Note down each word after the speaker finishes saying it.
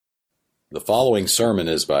The following sermon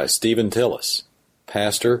is by Stephen Tillis,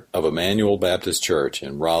 pastor of Emmanuel Baptist Church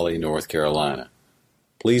in Raleigh, North Carolina.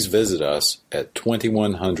 Please visit us at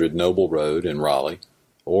 2100 Noble Road in Raleigh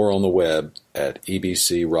or on the web at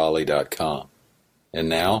ebcraleigh.com. And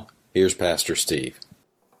now, here's Pastor Steve.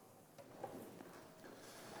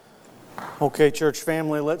 Okay, church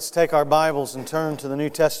family, let's take our Bibles and turn to the New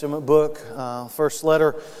Testament book, first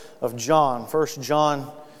letter of John, 1 John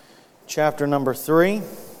chapter number 3.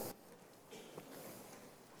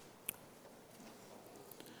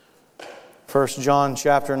 1 John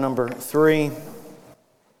chapter number 3.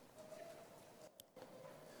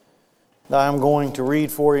 I'm going to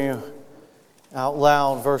read for you out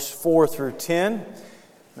loud verse 4 through 10.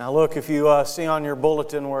 Now look, if you see on your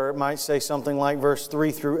bulletin where it might say something like verse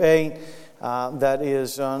 3 through 8, that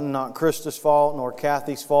is not Krista's fault nor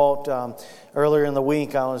Kathy's fault. Earlier in the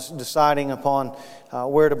week I was deciding upon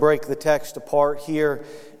where to break the text apart here,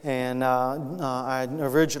 and I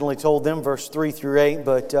originally told them verse 3 through 8,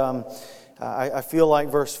 but I feel like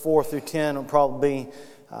verse 4 through 10 will probably be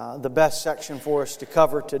the best section for us to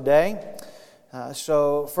cover today.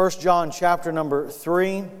 So 1 John chapter number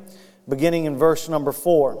 3, beginning in verse number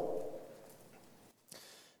 4.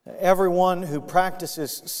 Everyone who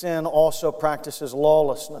practices sin also practices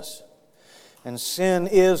lawlessness, and sin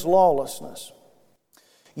is lawlessness.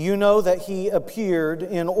 You know that He appeared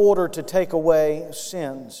in order to take away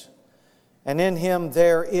sins, and in Him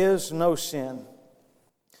there is no sin.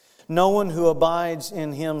 No one who abides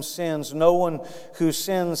in Him sins. No one who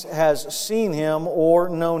sins has seen Him or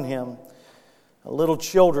known Him. Little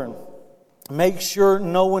children, make sure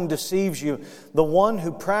no one deceives you. The one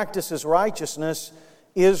who practices righteousness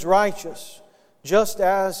is righteous, just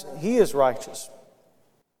as He is righteous.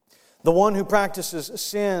 The one who practices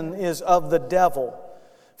sin is of the devil,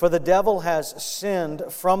 for the devil has sinned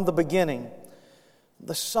from the beginning.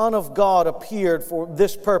 The Son of God appeared for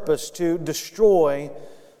this purpose, to destroy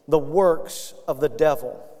the works of the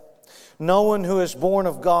devil. No one who is born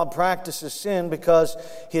of God practices sin, because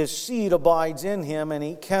his seed abides in him, and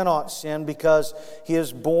he cannot sin because he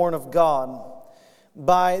is born of God.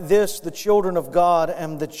 By this the children of God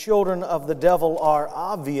and the children of the devil are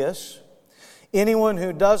obvious. Anyone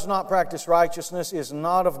who does not practice righteousness is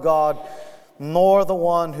not of God, nor the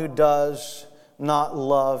one who does not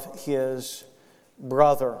love his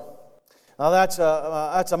brother. Now that's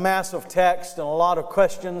a massive text and a lot of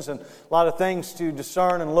questions and a lot of things to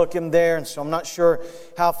discern and look in there, and so I'm not sure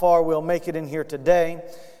how far we'll make it in here today.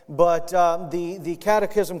 But the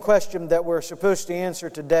catechism question that we're supposed to answer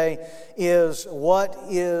today is, what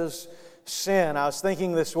is sin? I was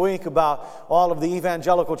thinking this week about all of the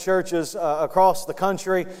evangelical churches across the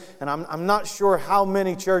country, and I'm not sure how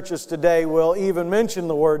many churches today will even mention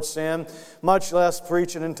the word sin, much less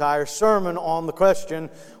preach an entire sermon on the question,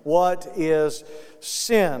 what is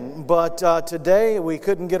sin? But today we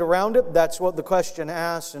couldn't get around it. That's what the question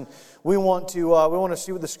asks, and we want to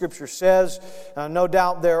see what the Scripture says. No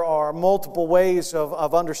doubt there are multiple ways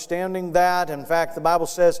of understanding that. In fact, the Bible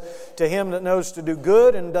says, to him that knows to do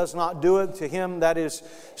good and does not do it, to him that is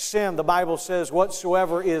sin. The Bible says,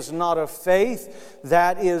 whatsoever is not of faith,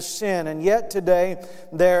 that is sin. And yet today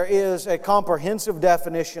there is a comprehensive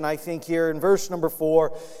definition, I think, here in verse number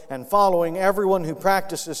 4 and following. Everyone who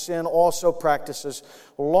practices sin also practices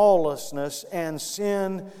lawlessness, and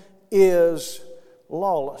sin is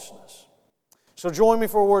lawlessness. So join me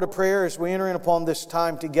for a word of prayer as we enter in upon this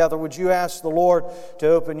time together. Would you ask the Lord to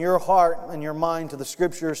open your heart and your mind to the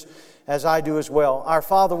Scriptures as I do as well. Our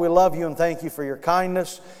Father, we love You and thank You for Your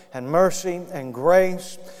kindness and mercy and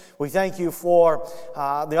grace. We thank You for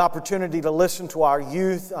the opportunity to listen to our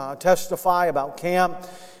youth testify about camp.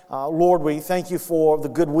 Lord, we thank You for the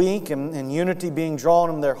good week and unity being drawn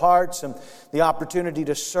in their hearts, and the opportunity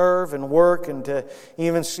to serve and work, and to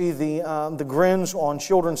even see the grins on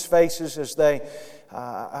children's faces as they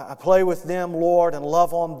play with them, Lord, and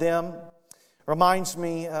love on them. Reminds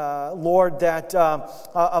me, Lord, that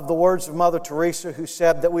of the words of Mother Teresa, who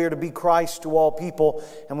said that we are to be Christ to all people,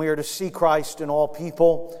 and we are to see Christ in all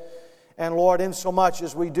people. And Lord, insomuch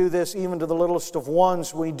as we do this even to the littlest of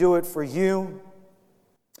ones, we do it for You.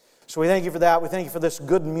 So we thank You for that. We thank You for this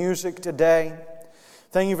good music today.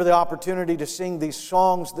 Thank You for the opportunity to sing these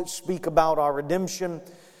songs that speak about our redemption.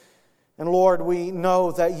 And Lord, we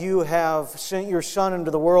know that You have sent Your Son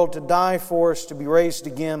into the world to die for us, to be raised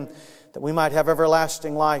again, that we might have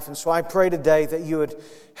everlasting life. And so I pray today that You would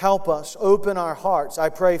help us, open our hearts. I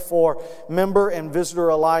pray for member and visitor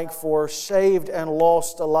alike, for saved and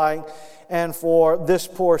lost alike, and for this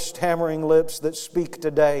poor stammering lips that speak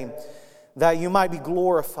today, that You might be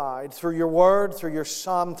glorified through Your Word, through Your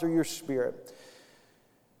Son, through Your Spirit.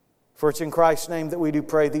 For it's in Christ's name that we do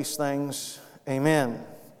pray these things. Amen.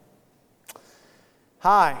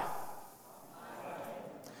 Hi.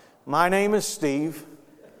 My name is Steve,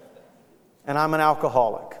 and I'm an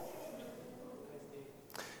alcoholic.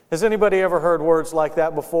 Has anybody ever heard words like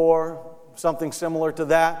that before? Something similar to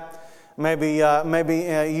that? Maybe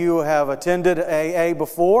you have attended AA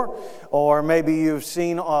before, or maybe you've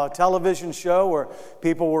seen a television show where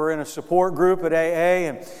people were in a support group at AA.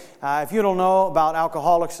 And if you don't know about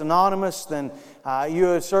Alcoholics Anonymous, then you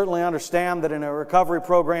would certainly understand that in a recovery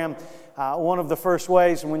program, one of the first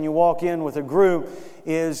ways when you walk in with a group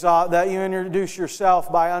is that you introduce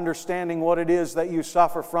yourself by understanding what it is that you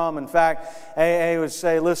suffer from. In fact, AA would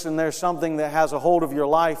say, listen, there's something that has a hold of your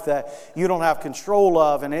life that you don't have control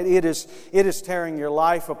of, and it is tearing your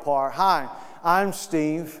life apart. Hi, I'm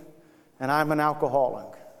Steve, and I'm an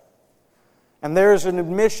alcoholic. And there's an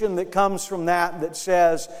admission that comes from that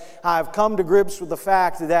says, I've come to grips with the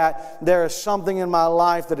fact that there is something in my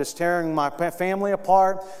life that is tearing my family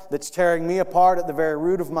apart, that's tearing me apart at the very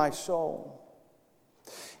root of my soul.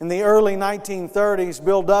 In the early 1930s,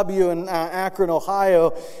 Bill W. in Akron, Ohio,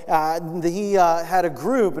 he had a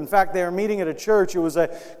group. In fact, they were meeting at a church. It was a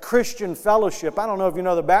Christian fellowship. I don't know if you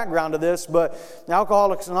know the background of this, but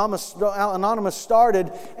Alcoholics Anonymous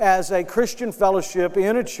started as a Christian fellowship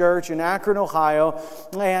in a church in Akron, Ohio.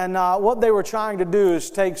 And what they were trying to do is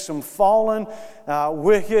take some fallen,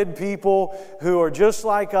 wicked people who are just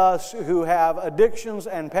like us, who have addictions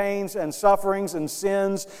and pains and sufferings and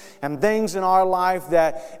sins and things in our life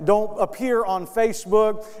that don't appear on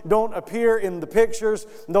Facebook, don't appear in the pictures,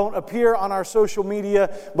 don't appear on our social media,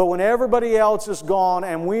 but when everybody else is gone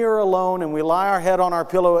and we are alone and we lie our head on our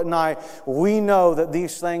pillow at night, we know that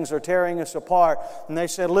these things are tearing us apart. And they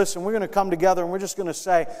said, listen, we're going to come together and we're just going to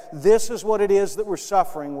say, this is what it is that we're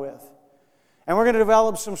suffering with. And we're going to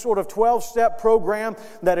develop some sort of 12-step program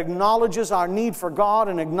that acknowledges our need for God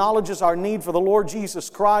and acknowledges our need for the Lord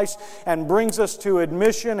Jesus Christ and brings us to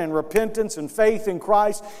admission and repentance and faith in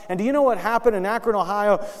Christ. And do you know what happened in Akron,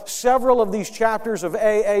 Ohio? Several of these chapters of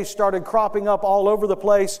AA started cropping up all over the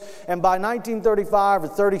place. And by 1935 or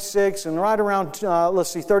 36 and right around,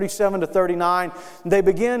 37 to 39, they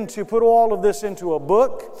began to put all of this into a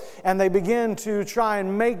book. And they began to try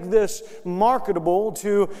and make this marketable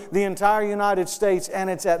to the entire United States, and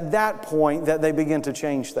it's at that point that they begin to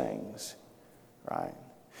change things, right?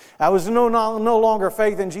 That was no longer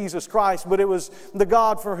faith in Jesus Christ, but it was the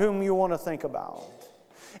God for whom you want to think about.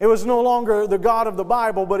 It was no longer the God of the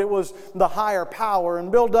Bible, but it was the higher power.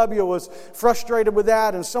 And Bill W. was frustrated with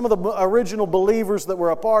that. And some of the original believers that were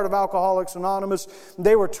a part of Alcoholics Anonymous,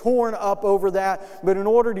 they were torn up over that. But in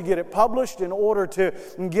order to get it published, in order to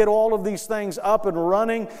get all of these things up and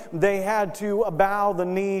running, they had to bow the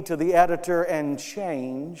knee to the editor and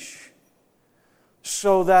change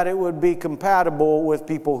so that it would be compatible with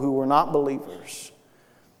people who were not believers.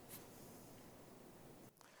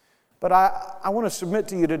 But I want to submit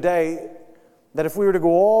to you today that if we were to go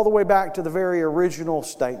all the way back to the very original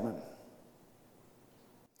statement,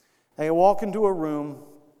 and you walk into a room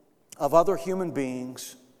of other human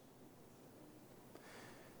beings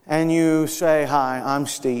and you say, hi, I'm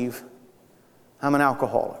Steve, I'm an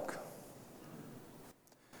alcoholic.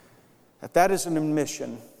 That is an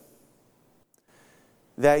admission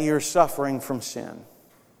that you're suffering from sin.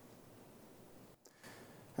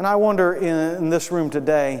 And I wonder in this room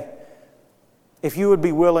today, if you would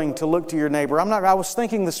be willing to look to your neighbor. I was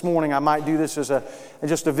thinking this morning I might do this as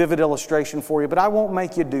just a vivid illustration for you, but I won't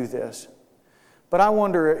make you do this. But I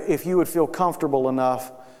wonder if you would feel comfortable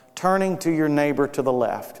enough turning to your neighbor to the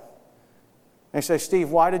left. And you say, Steve,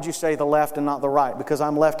 why did you say the left and not the right? Because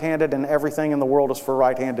I'm left-handed and everything in the world is for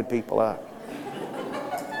right-handed people.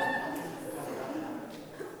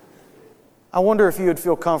 I wonder if you would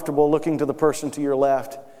feel comfortable looking to the person to your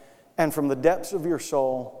left and from the depths of your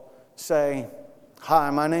soul say,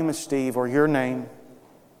 hi, my name is Steve, or your name,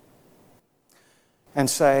 and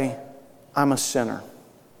say, I'm a sinner.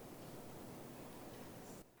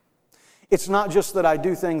 It's not just that I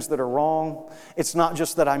do things that are wrong. It's not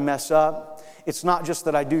just that I mess up. It's not just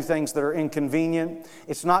that I do things that are inconvenient.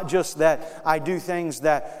 It's not just that I do things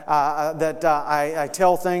that I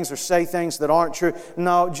tell things or say things that aren't true.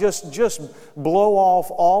 No, just blow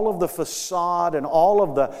off all of the facade and all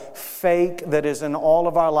of the fake that is in all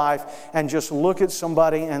of our life and just look at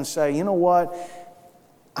somebody and say, you know what?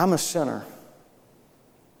 I'm a sinner.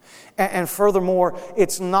 And furthermore,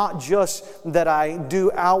 it's not just that I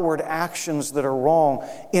do outward actions that are wrong.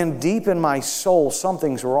 Deep in my soul,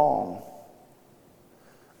 something's wrong.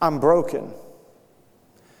 I'm broken.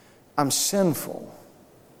 I'm sinful.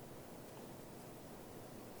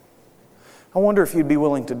 I wonder if you'd be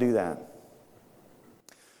willing to do that.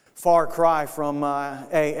 Far cry from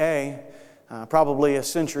AA. Probably a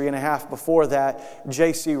century and a half before that,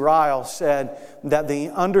 J.C. Ryle said that the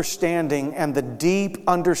understanding and the deep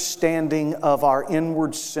understanding of our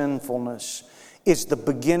inward sinfulness is the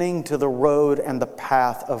beginning to the road and the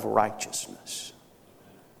path of righteousness.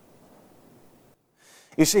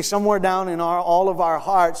 You see, somewhere down in all of our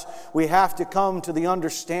hearts, we have to come to the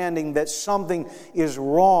understanding that something is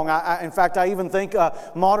wrong. In fact, I even think a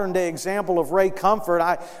modern-day example of Ray Comfort,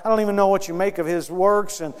 I don't even know what you make of his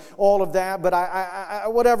works and all of that, but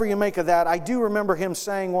whatever you make of that, I do remember him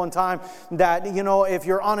saying one time that, if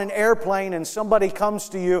you're on an airplane and somebody comes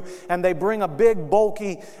to you and they bring a big,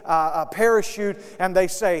 bulky parachute and they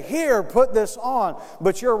say, "Here, put this on,"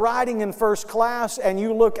 but you're riding in first class and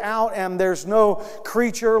you look out and there's no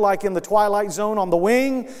creature like in the Twilight Zone on the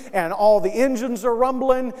wing, and all the engines are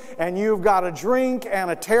rumbling, and you've got a drink and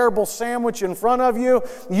a terrible sandwich in front of you,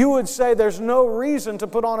 you would say there's no reason to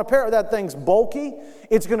put on a parachute. That thing's bulky.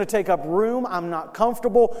 It's going to take up room. I'm not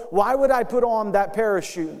comfortable. Why would I put on that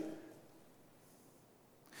parachute?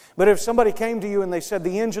 But if somebody came to you and they said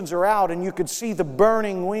the engines are out and you could see the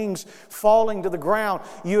burning wings falling to the ground,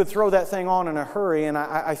 you would throw that thing on in a hurry. And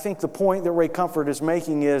I think the point that Ray Comfort is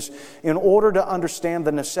making is, in order to understand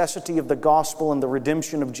the necessity of the gospel and the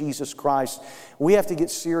redemption of Jesus Christ, we have to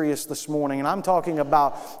get serious this morning. And I'm talking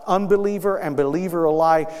about unbeliever and believer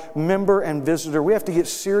alike, member and visitor. We have to get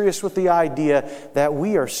serious with the idea that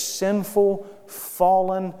we are sinful,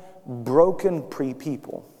 fallen, broken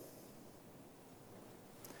people.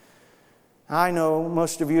 I know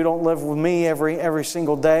most of you don't live with me every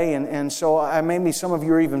single day, and so maybe some of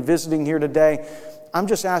you are even visiting here today. I'm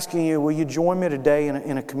just asking you, will you join me today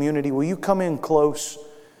in a community? Will you come in close?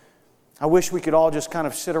 I wish we could all just kind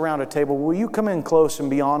of sit around a table. Will you come in close and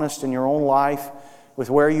be honest in your own life with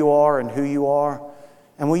where you are and who you are?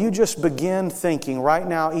 And will you just begin thinking right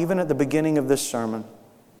now, even at the beginning of this sermon?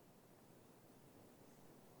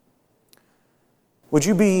 Would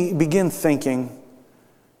you begin thinking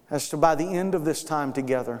as to, by the end of this time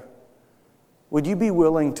together, would you be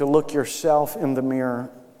willing to look yourself in the mirror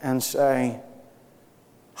and say,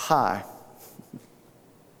 "Hi,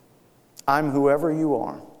 I'm whoever you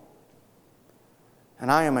are,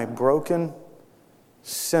 and I am a broken,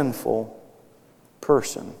 sinful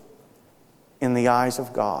person in the eyes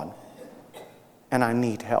of God, and I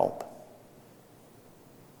need help.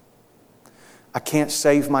 I can't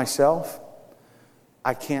save myself.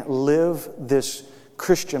 I can't live this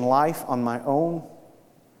Christian life on my own.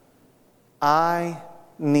 I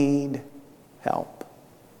need help."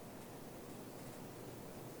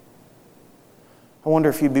 I wonder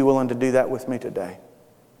if you'd be willing to do that with me today.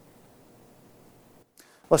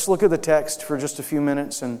 Let's look at the text for just a few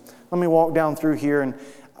minutes, and let me walk down through here. And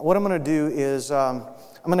what I'm going to do is I'm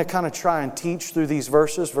going to kind of try and teach through these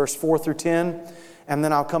verses, verse 4 through 10, and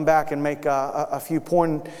then I'll come back and make a few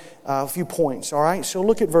points. All right? So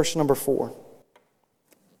look at verse number 4.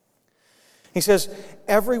 He says,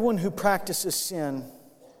 "Everyone who practices sin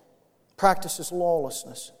practices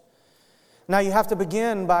lawlessness." Now you have to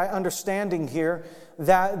begin by understanding here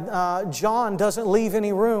that John doesn't leave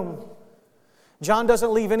any room. John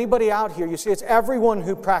doesn't leave anybody out here. You see, it's everyone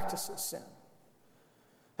who practices sin.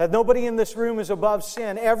 That nobody in this room is above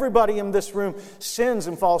sin. Everybody in this room sins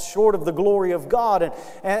and falls short of the glory of God.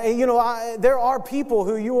 And there are people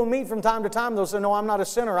who you will meet from time to time. They'll say, "No, I'm not a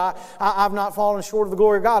sinner. I've not fallen short of the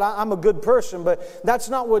glory of God. I'm a good person." But that's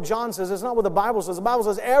not what John says. That's not what the Bible says. The Bible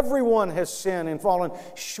says everyone has sinned and fallen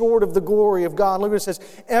short of the glory of God. Look what it says.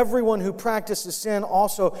 Everyone who practices sin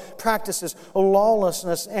also practices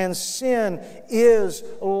lawlessness, and sin is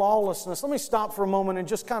lawlessness. Let me stop for a moment and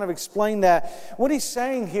just kind of explain that. What he's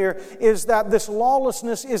saying here is that this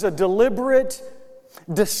lawlessness is a deliberate,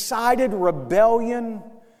 decided rebellion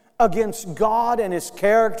against God and His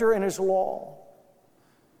character and His law.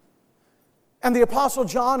 And the Apostle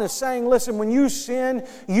John is saying, listen, when you sin,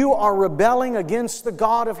 you are rebelling against the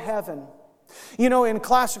God of heaven. In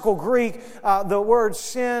classical Greek, the word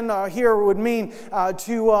sin here would mean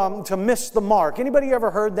to miss the mark. Anybody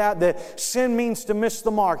ever heard that? That sin means to miss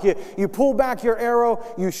the mark. You pull back your arrow,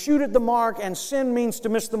 you shoot at the mark, and sin means to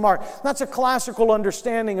miss the mark. That's a classical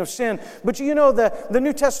understanding of sin. But the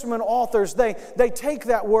New Testament authors, they take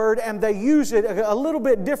that word and they use it a little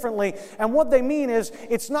bit differently. And what they mean is,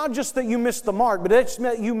 it's not just that you miss the mark, but it's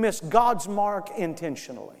that you miss God's mark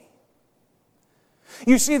intentionally.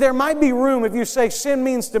 You see, there might be room, if you say sin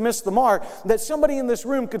means to miss the mark, that somebody in this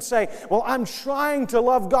room could say, well, I'm trying to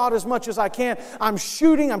love God as much as I can. I'm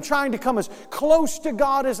trying to come as close to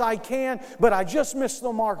God as I can, but I just missed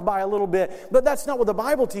the mark by a little bit. But that's not what the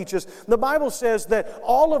Bible teaches. The Bible says that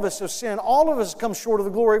all of us have sinned. All of us come short of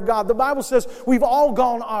the glory of God. The Bible says we've all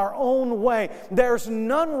gone our own way. There's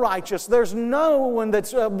none righteous. There's no one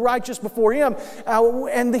that's righteous before Him.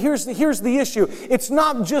 And here's the issue. It's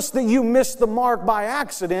not just that you missed the mark by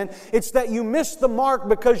accident. It's that you missed the mark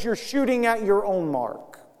because you're shooting at your own mark.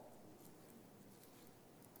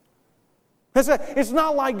 It's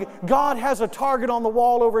not like God has a target on the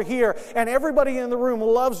wall over here and everybody in the room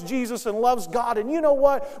loves Jesus and loves God, and you know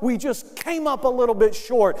what? We just came up a little bit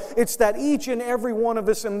short. It's that each and every one of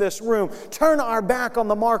us in this room turn our back on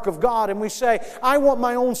the mark of God and we say, I want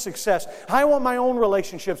my own success. I want my own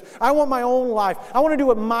relationships. I want my own life. I want to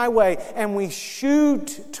do it my way. And we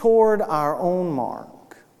shoot toward our own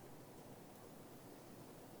mark.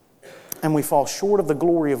 And we fall short of the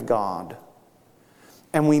glory of God.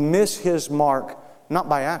 And we miss His mark, not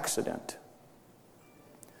by accident,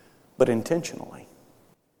 but intentionally.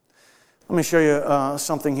 Let me show you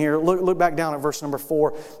something here. Look back down at verse number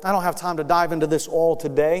 4. I don't have time to dive into this all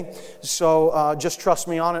today, so just trust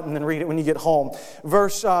me on it and then read it when you get home.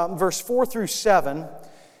 Verse 4 through 7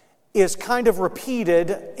 is kind of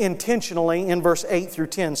repeated intentionally in verse 8 through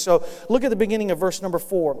 10. So look at the beginning of verse number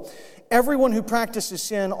 4. Everyone who practices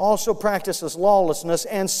sin also practices lawlessness,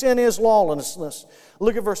 and sin is lawlessness.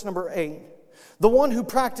 Look at verse number 8. The one who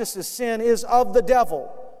practices sin is of the devil,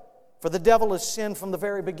 for the devil is sin from the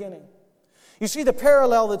very beginning. You see, the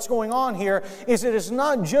parallel that's going on here is it is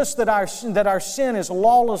not just that our sin is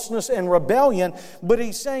lawlessness and rebellion, but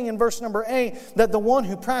he's saying in verse number 8 that the one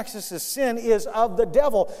who practices sin is of the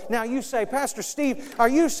devil. Now you say, Pastor Steve, are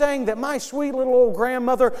you saying that my sweet little old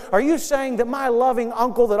grandmother, are you saying that my loving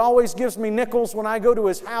uncle that always gives me nickels when I go to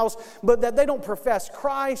his house, but that they don't profess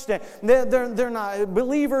Christ, and they're not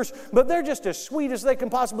believers, but they're just as sweet as they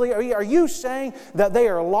can possibly be? Are you saying that they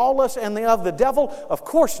are lawless and they of the devil? Of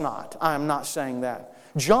course not. I am not saying that.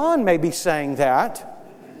 John may be saying that,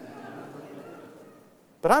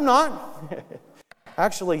 but I'm not.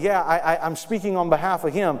 Actually, yeah, I'm speaking on behalf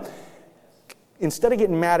of him. Instead of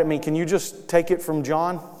getting mad at me, can you just take it from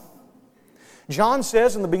John? John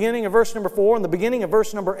says in the beginning of verse number 4 and the beginning of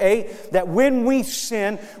verse number 8 that when we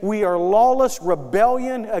sin, we are lawless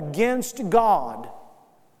rebellion against God.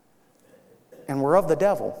 And we're of the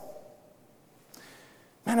devil.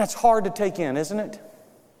 Man, that's hard to take in, isn't it?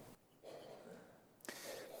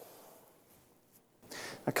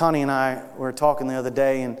 Connie and I were talking the other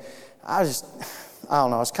day, and I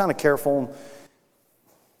don't know, I was kind of careful.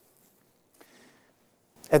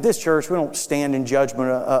 At this church, we don't stand in judgment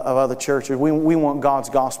of other churches. We want God's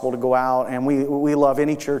gospel to go out, and we love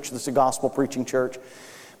any church that's a gospel preaching church.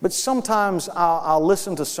 But sometimes I'll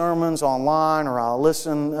listen to sermons online, or I'll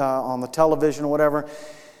listen on the television or whatever,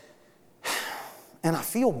 and I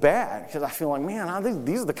feel bad because I feel like, man,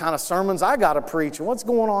 these are the kind of sermons I got to preach, and what's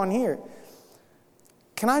going on here?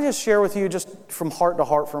 Can I just share with you, just from heart to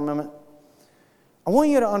heart for a minute? I want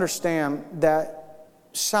you to understand that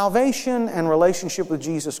salvation and relationship with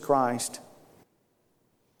Jesus Christ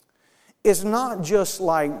is not just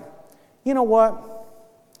like, you know what?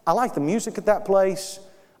 I like the music at that place.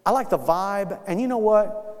 I like the vibe. And you know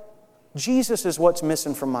what? Jesus is what's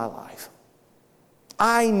missing from my life.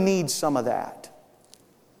 I need some of that.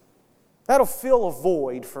 That'll fill a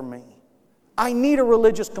void for me. I need a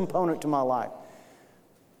religious component to my life.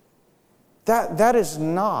 That is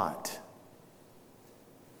not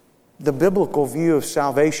the biblical view of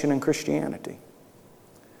salvation and Christianity.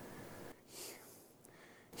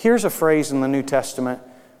 Here's a phrase in the New Testament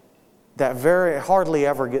that hardly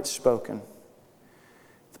ever gets spoken.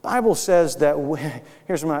 The Bible says that,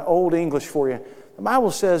 here's my old English for you. The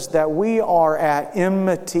Bible says that we are at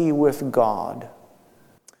enmity with God.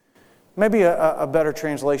 Maybe a better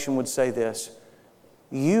translation would say this: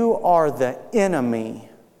 you are the enemy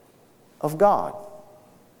of God.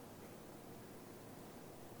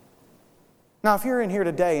 Now, if you're in here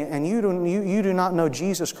today and you do not know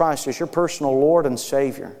Jesus Christ as your personal Lord and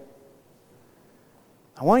Savior,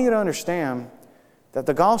 I want you to understand that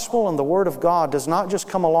the gospel and the Word of God does not just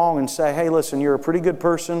come along and say, hey, listen, you're a pretty good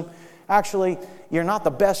person. Actually, you're not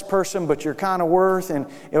the best person, but you're kind of worthy. And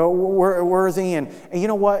you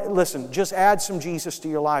know what? Listen, just add some Jesus to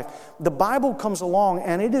your life. The Bible comes along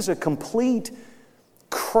and it is a complete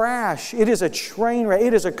crash. It is a train wreck.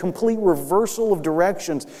 It is a complete reversal of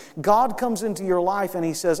directions. God comes into your life and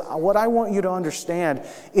He says, what I want you to understand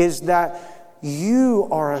is that you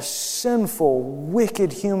are a sinful,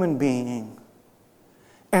 wicked human being.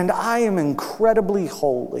 and I am incredibly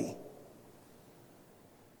holy.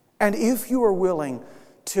 And if you are willing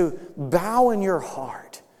to bow in your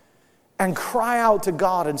heart and cry out to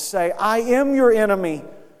God and say, I am your enemy.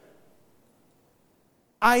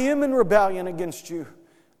 I am in rebellion against you.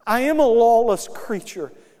 I am a lawless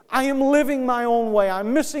creature. I am living my own way.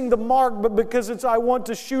 I'm missing the mark, but because I want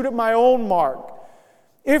to shoot at my own mark.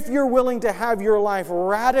 If you're willing to have your life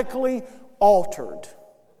radically altered,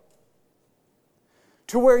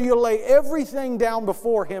 to where you lay everything down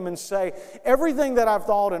before Him and say, everything that I've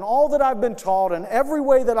thought and all that I've been taught and every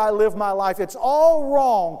way that I live my life, it's all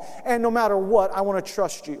wrong. And no matter what, I want to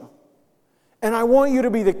trust You. And I want You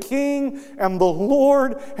to be the King and the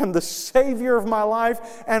Lord and the Savior of my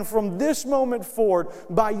life. And from this moment forward,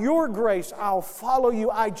 by Your grace, I'll follow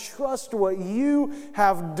You. I trust what You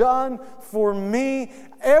have done for me.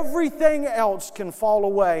 Everything else can fall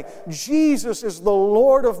away. Jesus is the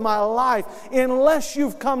Lord of my life. Unless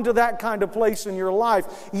you've come to that kind of place in your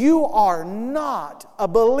life, you are not a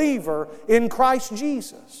believer in Christ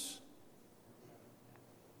Jesus.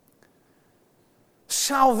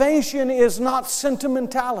 Salvation is not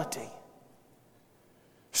sentimentality.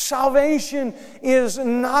 Salvation is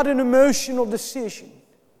not an emotional decision.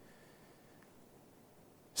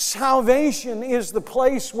 Salvation is the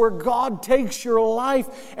place where God takes your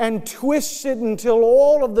life and twists it until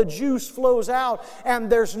all of the juice flows out and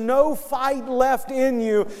there's no fight left in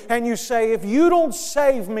you. And you say, if You don't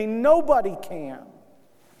save me, nobody can.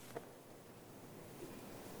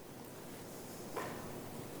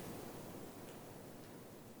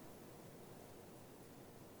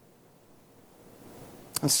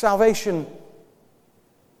 And salvation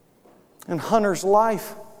in Hunter's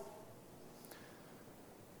life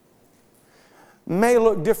may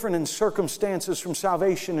look different in circumstances from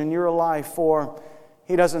salvation in your life, for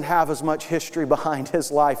he doesn't have as much history behind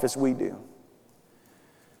his life as we do.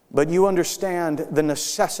 But you understand the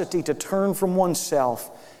necessity to turn from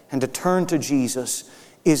oneself and to turn to Jesus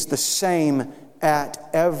is the same at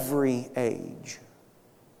every age.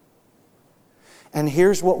 And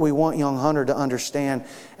here's what we want young Hunter to understand,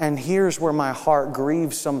 and here's where my heart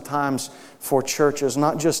grieves sometimes for churches,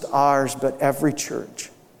 not just ours, but every church.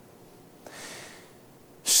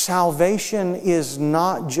 Salvation is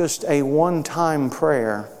not just a one-time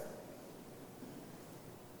prayer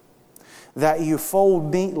that you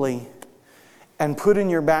fold neatly and put in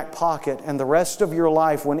your back pocket, and the rest of your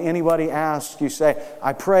life, when anybody asks, you say,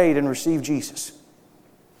 I prayed and received Jesus.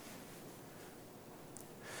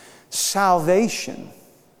 Salvation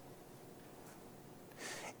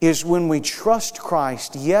is when we trust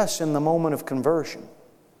Christ, yes, in the moment of conversion,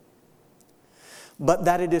 but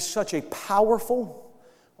that it is such a powerful,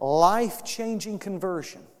 life-changing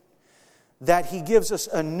conversion that He gives us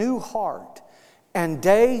a new heart. And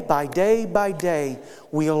day by day by day,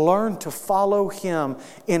 we learn to follow Him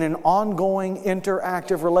in an ongoing,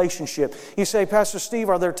 interactive relationship. You say, Pastor Steve,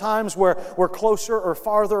 are there times where we're closer or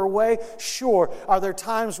farther away? Sure. Are there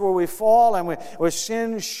times where we fall and we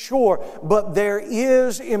sin? Sure. But there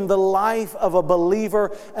is in the life of a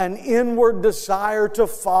believer an inward desire to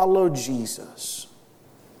follow Jesus.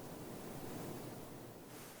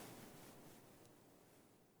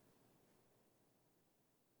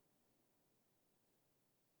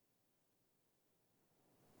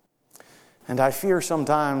 And I fear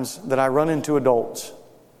sometimes that I run into adults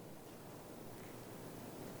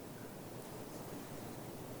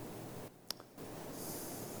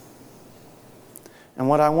and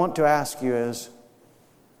what I want to ask you is,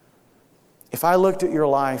 if I looked at your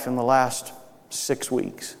life in the last 6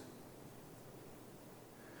 weeks,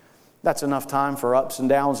 that's enough time for ups and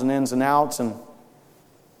downs and ins and outs, and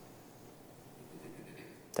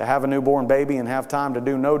to have a newborn baby and have time to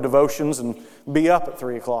do no devotions and be up at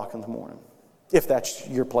 3 o'clock in the morning, if that's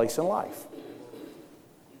your place in life.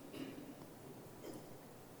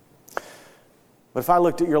 But if I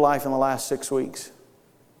looked at your life in the last 6 weeks,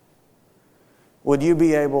 would you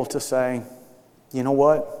be able to say, you know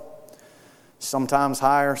what? Sometimes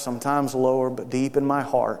higher, sometimes lower, but deep in my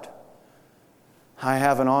heart, I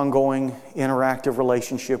have an ongoing, interactive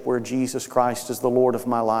relationship where Jesus Christ is the Lord of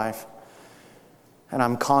my life. And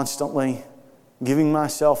I'm constantly giving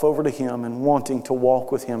myself over to Him and wanting to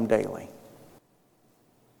walk with Him daily.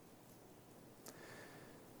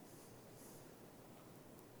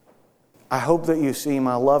 I hope that you see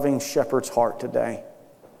my loving shepherd's heart today.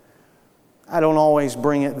 I don't always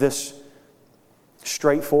bring it this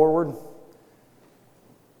straightforward,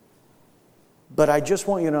 but I just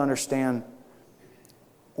want you to understand,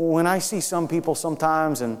 when I see some people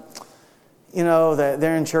sometimes, and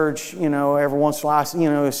they're in church, every once in a while,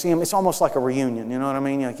 see them. It's almost like a reunion, you know what I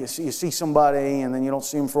mean? Like you see somebody and then you don't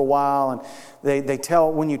see them for a while, and they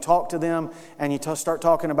tell, when you talk to them and you start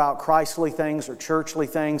talking about Christly things or churchly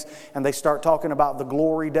things, and they start talking about the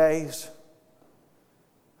glory days,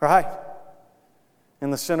 right? In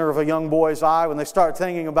the center of a young boy's eye, when they start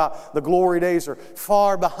thinking about the glory days are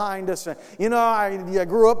far behind us. And, I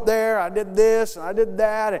grew up there, I did this, and I did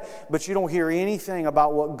that. But you don't hear anything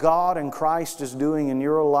about what God and Christ is doing in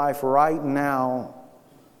your life right now.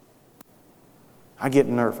 I get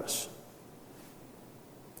nervous.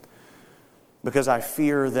 Because I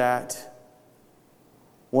fear that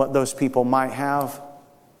what those people might have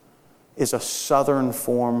is a southern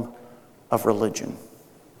form of religion.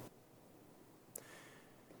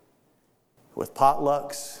 With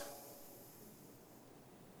potlucks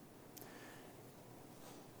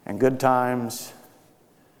and good times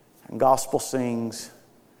and gospel sings.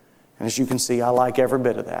 And as you can see, I like every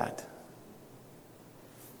bit of that.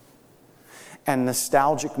 And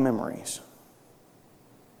nostalgic memories.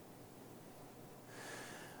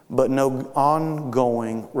 But no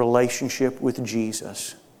ongoing relationship with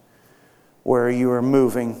Jesus where you are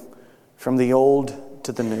moving from the old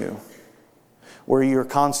to the new. Where you're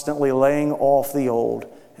constantly laying off the old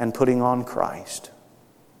and putting on Christ.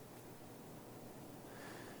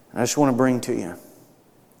 And I just want to bring to you,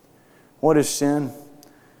 what is sin?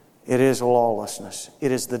 It is lawlessness.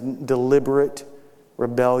 It is the deliberate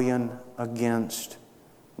rebellion against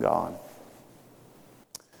God.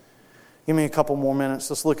 Give me a couple more minutes.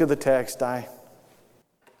 Let's look at the text. I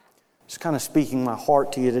just kind of speaking my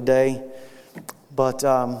heart to you today, but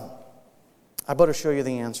I better show you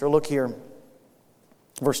the answer. Look here.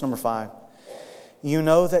 Verse number 5. You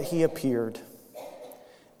know that He appeared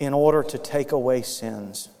in order to take away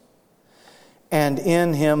sins, and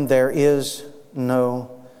in Him there is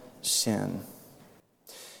no sin.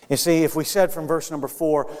 You see, if we said from verse number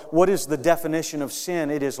 4, what is the definition of sin?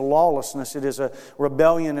 It is lawlessness. It is a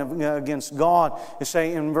rebellion against God. You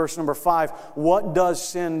say in verse number 5, what does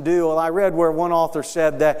sin do? Well, I read where one author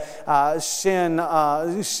said that sin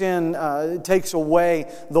takes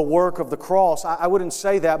away the work of the cross. I wouldn't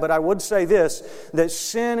say that, but I would say this, that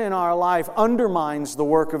sin in our life undermines the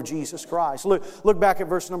work of Jesus Christ. Look back at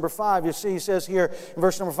verse number 5. You see, he says here in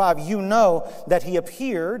verse number 5, you know that He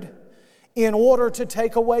appeared in order to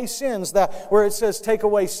take away sins. That where it says take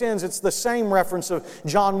away sins, it's the same reference of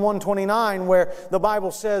John 1:29, where the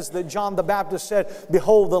Bible says that John the Baptist said,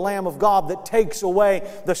 behold the Lamb of God that takes away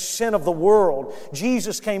the sin of the world.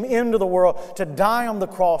 Jesus came into the world to die on the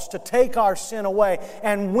cross, to take our sin away.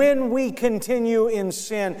 And when we continue in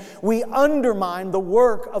sin, we undermine the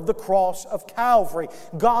work of the cross of Calvary.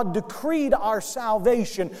 God decreed our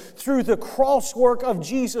salvation through the cross work of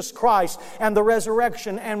Jesus Christ and the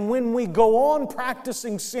resurrection. And when we go on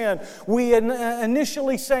practicing sin, we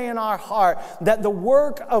initially say in our heart that the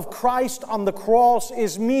work of Christ on the cross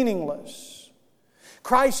is meaningless.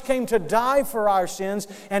 Christ came to die for our sins,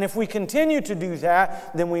 and if we continue to do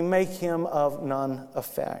that, then we make Him of none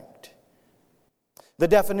effect. The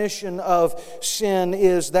definition of sin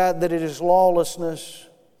is that it is lawlessness.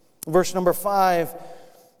 Verse number 5,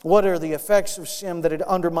 what are the effects of sin? That it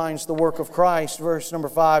undermines the work of Christ. Verse number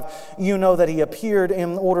 5, you know that He appeared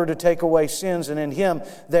in order to take away sins, and in Him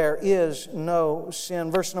there is no sin.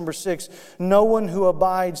 Verse number 6, no one who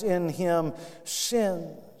abides in Him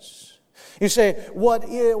sins. You say,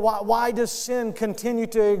 why does sin continue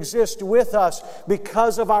to exist with us?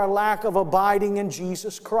 Because of our lack of abiding in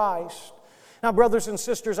Jesus Christ. Now, brothers and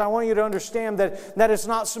sisters, I want you to understand that it's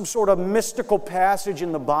not some sort of mystical passage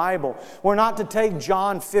in the Bible. We're not to take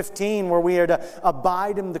John 15, where we are to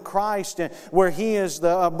abide in the Christ, and where He is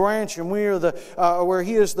the branch, and we are where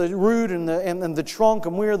He is the root and the trunk,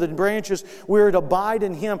 and we are the branches. We are to abide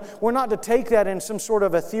in Him. We're not to take that in some sort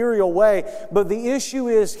of ethereal way. But the issue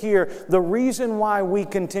is here, the reason why we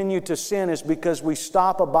continue to sin is because we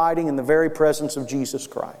stop abiding in the very presence of Jesus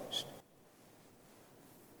Christ.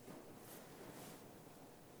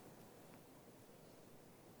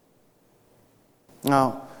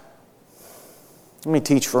 Now, let me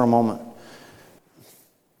teach for a moment.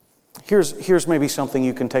 Here's maybe something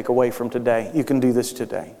you can take away from today. You can do this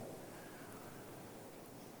today.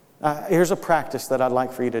 Here's a practice that I'd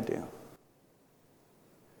like for you to do.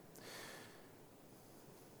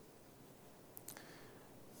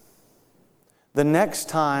 The next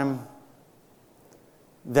time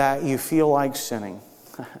that you feel like sinning,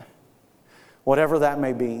 whatever that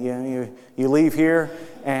may be, you leave here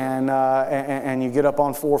and you get up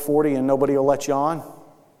on 440 and nobody will let you on,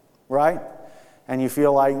 right? And you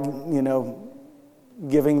feel like,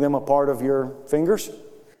 giving them a part of your fingers.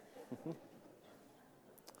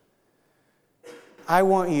 I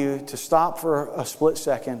want you to stop for a split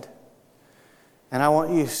second, and I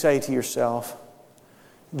want you to say to yourself,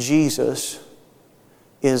 Jesus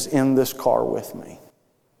is in this car with me.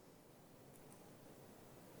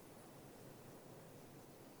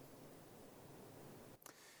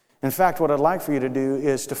 In fact, what I'd like for you to do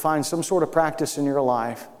is to find some sort of practice in your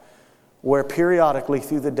life where periodically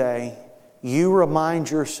through the day you remind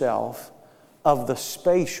yourself of the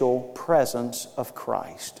spatial presence of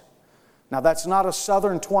Christ. Now, that's not a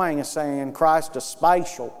southern twang of saying Christ is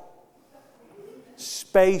spatial.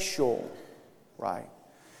 Spatial, right?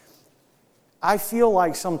 I feel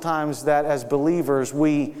like sometimes that as believers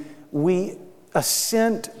we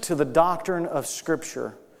assent to the doctrine of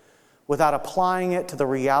Scripture without applying it to the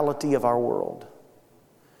reality of our world.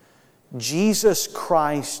 Jesus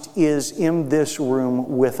Christ is in this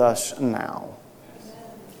room with us now.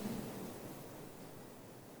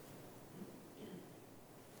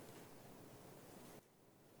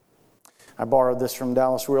 I borrowed this from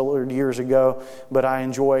Dallas Willard years ago, but I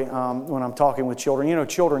enjoy when I'm talking with children. You know,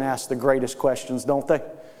 children ask the greatest questions, don't they?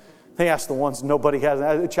 They ask the ones nobody has.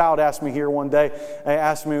 A child asked me here one day, they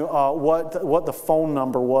asked me what the phone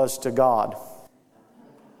number was to God.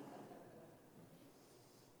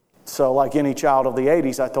 So like any child of the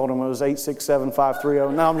 80s, I told him it was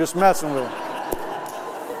 867-530. No, I'm just messing with him.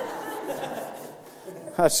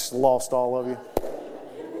 I just lost all of you.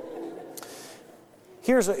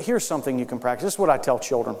 Here's something you can practice. This is what I tell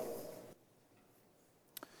children.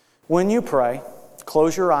 When you pray,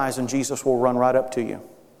 close your eyes and Jesus will run right up to you.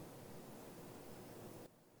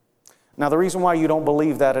 Now, the reason why you don't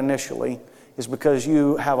believe that initially is because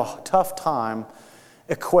you have a tough time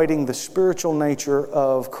equating the spiritual nature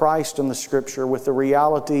of Christ and the Scripture with the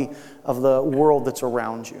reality of the world that's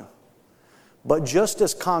around you. But just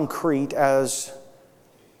as concrete as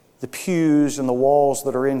the pews and the walls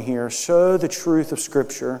that are in here, so the truth of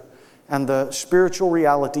Scripture and the spiritual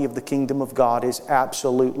reality of the kingdom of God is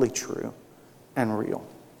absolutely true and real.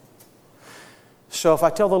 So if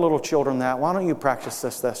I tell the little children that, why don't you practice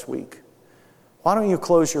this week? Why don't you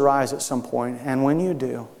close your eyes at some point, and when you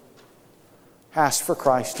do, ask for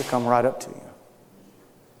Christ to come right up to you.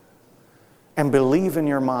 And believe in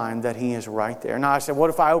your mind that He is right there. Now I said,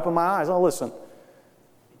 what if I open my eyes? Oh, listen.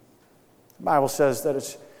 The Bible says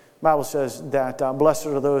that blessed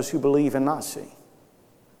are those who believe and not see.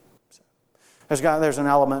 There's an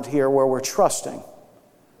element here where we're trusting,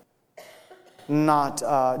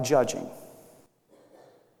 not judging.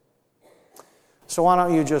 So why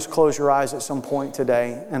don't you just close your eyes at some point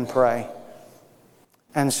today and pray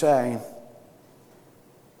and say,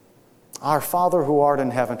 Our Father who art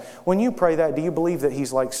in heaven. When you pray that, do you believe that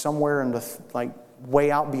He's like somewhere in the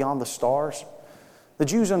way out beyond the stars? The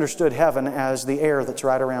Jews understood heaven as the air that's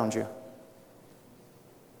right around you.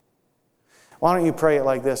 Why don't you pray it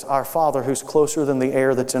like this? Our Father who's closer than the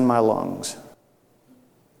air that's in my lungs.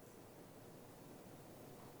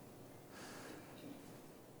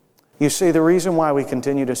 You see, the reason why we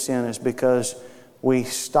continue to sin is because we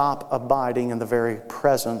stop abiding in the very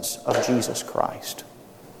presence of Jesus Christ.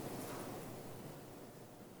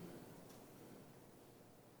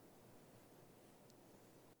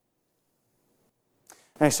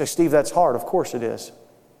 And you say, Steve, that's hard. Of course it is.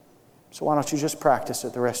 So why don't you just practice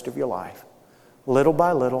it the rest of your life? Little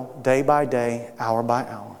by little, day by day, hour by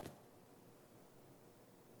hour.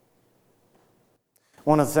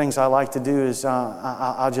 One of the things I like to do is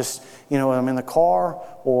I'll just, I'm in the car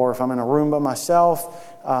or if I'm in a room by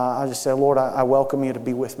myself, I just say, Lord, I welcome you to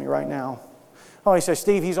be with me right now. Oh, he says,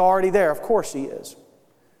 Steve, He's already there. Of course He is.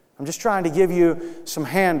 I'm just trying to give you some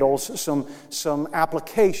handles, some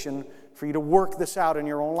application for you to work this out in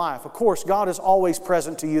your own life. Of course, God is always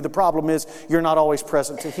present to you. The problem is you're not always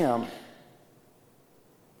present to Him.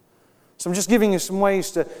 So I'm just giving you some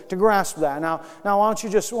ways to grasp that. Now why don't you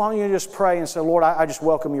just pray and say, Lord, I just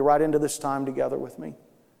welcome you right into this time together with me.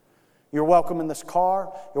 You're welcome in this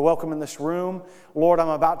car. You're welcome in this room. Lord, I'm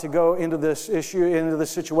about to go into this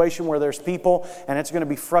situation where there's people and it's going to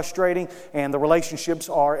be frustrating and the relationships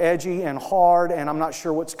are edgy and hard and I'm not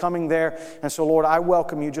sure what's coming there. And so, Lord, I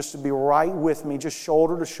welcome you just to be right with me, just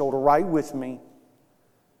shoulder to shoulder, right with me.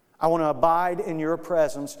 I want to abide in your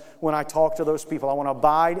presence when I talk to those people. I want to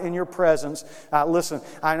abide in your presence. Listen,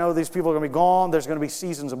 I know these people are going to be gone. There's going to be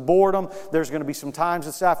seasons of boredom. There's going to be some times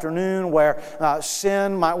this afternoon where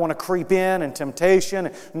sin might want to creep in and temptation.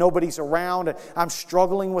 And nobody's around. And I'm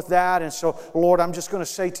struggling with that. And so, Lord, I'm just going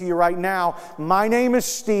to say to you right now, my name is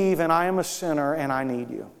Steve and I am a sinner and I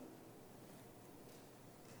need you.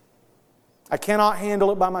 I cannot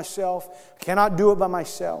handle it by myself. I cannot do it by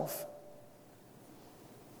myself.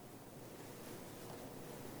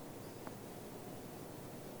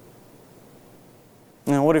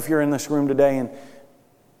 And what if you're in this room today and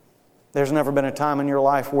there's never been a time in your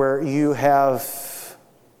life where you have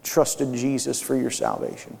trusted Jesus for your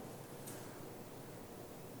salvation?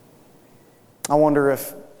 I wonder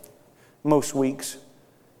if most weeks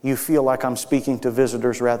you feel like I'm speaking to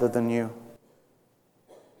visitors rather than you.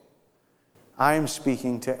 I am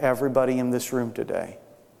speaking to everybody in this room today.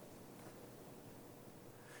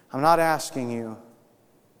 I'm not asking you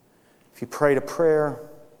if you prayed a prayer.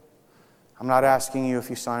 I'm not asking you if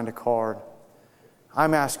you signed a card.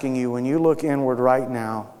 I'm asking you, when you look inward right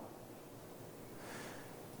now,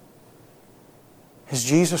 is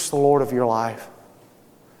Jesus the Lord of your life?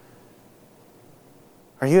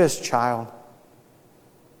 Are you His child?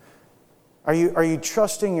 Are you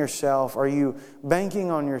trusting yourself? Are you banking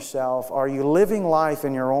on yourself? Are you living life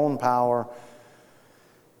in your own power?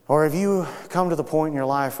 Or have you come to the point in your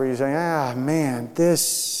life where you're saying, man,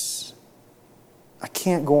 I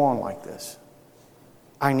can't go on like this.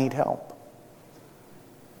 I need help.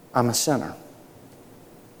 I'm a sinner.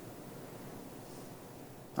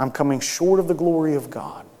 I'm coming short of the glory of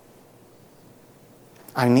God.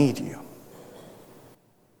 I need you.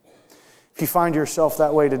 If you find yourself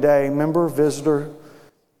that way today, member, visitor,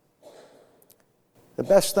 the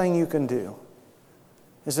best thing you can do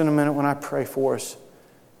is in a minute when I pray for us,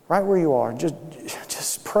 right where you are,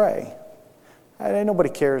 just pray. Nobody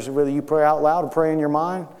cares whether you pray out loud or pray in your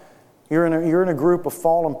mind. You're in a group of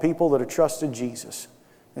fallen people that have trusted Jesus.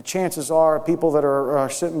 The chances are people that are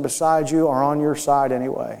sitting beside you are on your side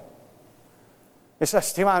anyway. It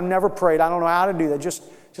says, Tim, I've never prayed. I don't know how to do that.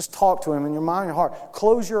 Just talk to Him in your mind and heart.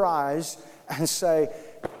 Close your eyes and say,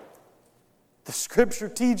 the Scripture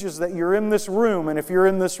teaches that you're in this room, and if you're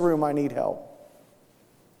in this room, I need help.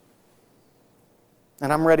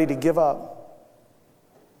 And I'm ready to give up.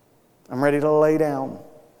 I'm ready to lay down.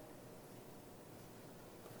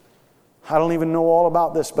 I don't even know all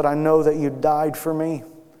about this, but I know that you died for me,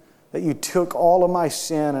 that you took all of my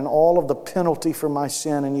sin and all of the penalty for my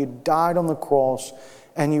sin, and you died on the cross,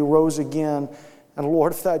 and you rose again. And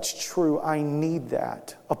Lord, if that's true, I need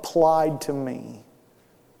that applied to me.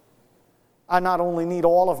 I not only need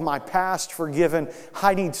all of my past forgiven,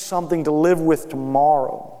 I need something to live with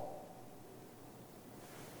tomorrow.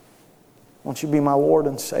 Won't you be my Lord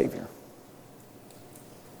and Savior?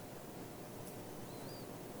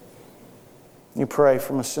 You pray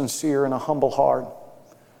from a sincere and a humble heart,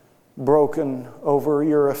 broken over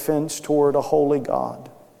your offense toward a holy God.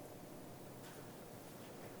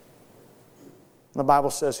 The Bible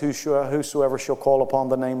says, whosoever shall call upon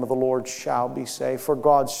the name of the Lord shall be saved. For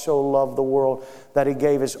God so loved the world that He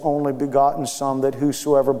gave His only begotten Son, that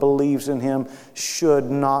whosoever believes in Him should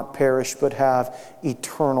not perish but have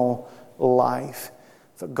eternal life.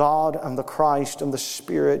 The God and the Christ and the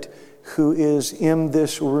Spirit who is in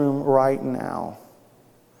this room right now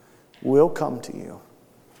will come to you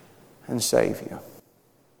and save you.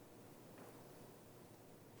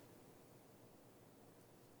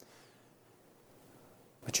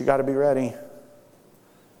 But you got to be ready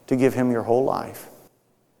to give Him your whole life.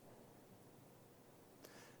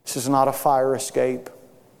 This is not a fire escape.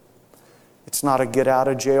 It's not a get out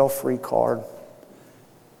of jail free card.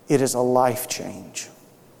 It is a life change.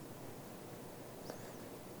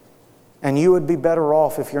 And you would be better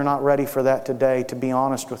off, if you're not ready for that today, to be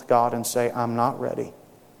honest with God and say, I'm not ready,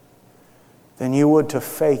 than you would to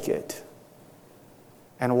fake it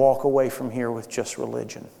and walk away from here with just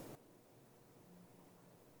religion.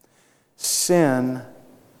 Sin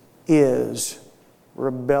is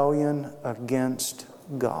rebellion against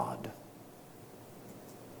God.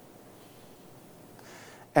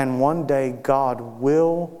 And one day God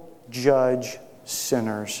will judge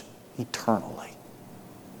sinners eternally.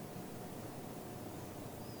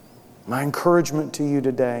 My encouragement to you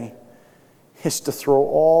today is to throw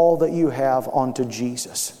all that you have onto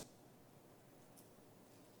Jesus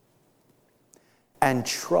and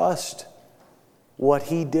trust what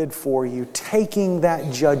He did for you, taking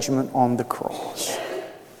that judgment on the cross.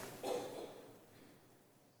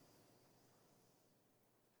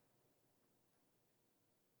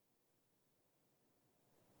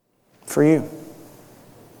 For you,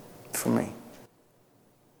 for me.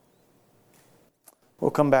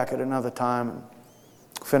 We'll come back at another time and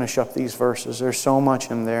finish up these verses. There's so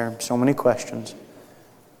much in there, so many questions.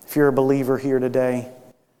 If you're a believer here today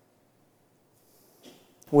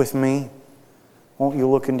with me, won't you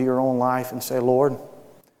look into your own life and say, Lord,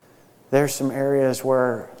 there's some areas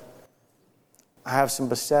where I have some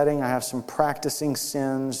besetting, I have some practicing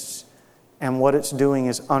sins, and what it's doing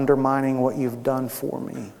is undermining what You've done for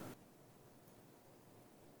me.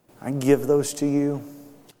 I give those to You.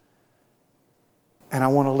 and I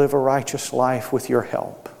want to live a righteous life with your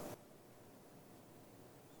help.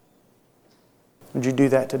 Would you do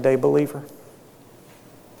that today, believer?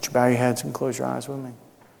 Would you bow your heads and close your eyes with me?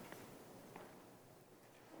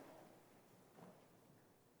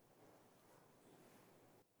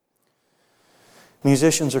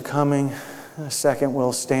 Musicians are coming. In a second,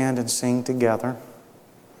 we'll stand and sing together.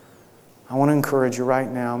 I want to encourage you right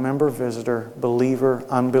now, member, visitor, believer,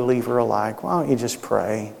 unbeliever alike, why don't you just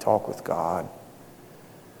pray, talk with God?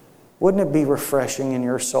 Wouldn't it be refreshing in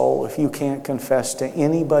your soul if you can't confess to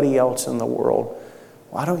anybody else in the world?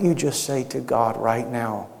 Why don't you just say to God right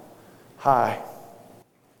now, "Hi,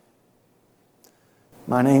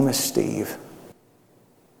 my name is Steve,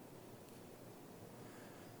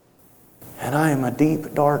 and I am a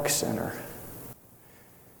deep, dark sinner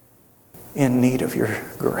in need of your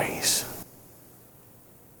grace.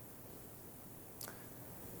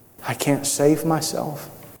 I can't save myself.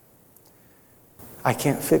 I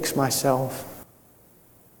can't fix myself.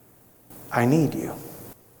 I need you."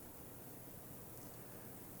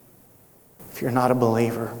 If you're not a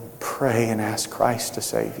believer, pray and ask Christ to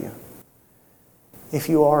save you. If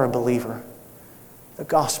you are a believer, the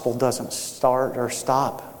gospel doesn't start or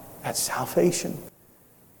stop at salvation.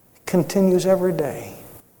 It continues every day.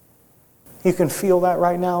 You can feel that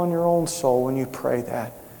right now in your own soul when you pray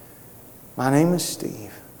that. My name is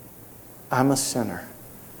Steve. I'm a sinner,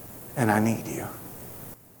 and I need you.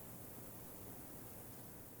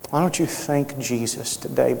 Why don't you thank Jesus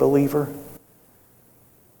today, believer,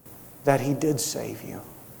 that He did save you,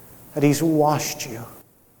 that He's washed you,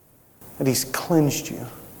 that He's cleansed you.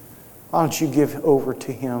 Why don't you give over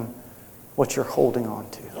to Him what you're holding on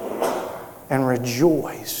to and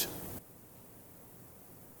rejoice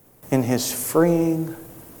in His freeing,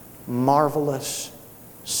 marvelous,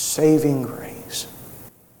 saving grace.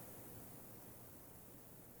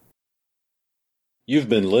 You've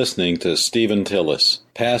been listening to Stephen Tillis,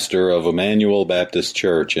 pastor of Emmanuel Baptist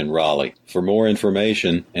Church in Raleigh. For more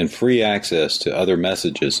information and free access to other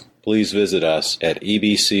messages, please visit us at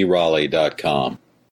ebcraleigh.com.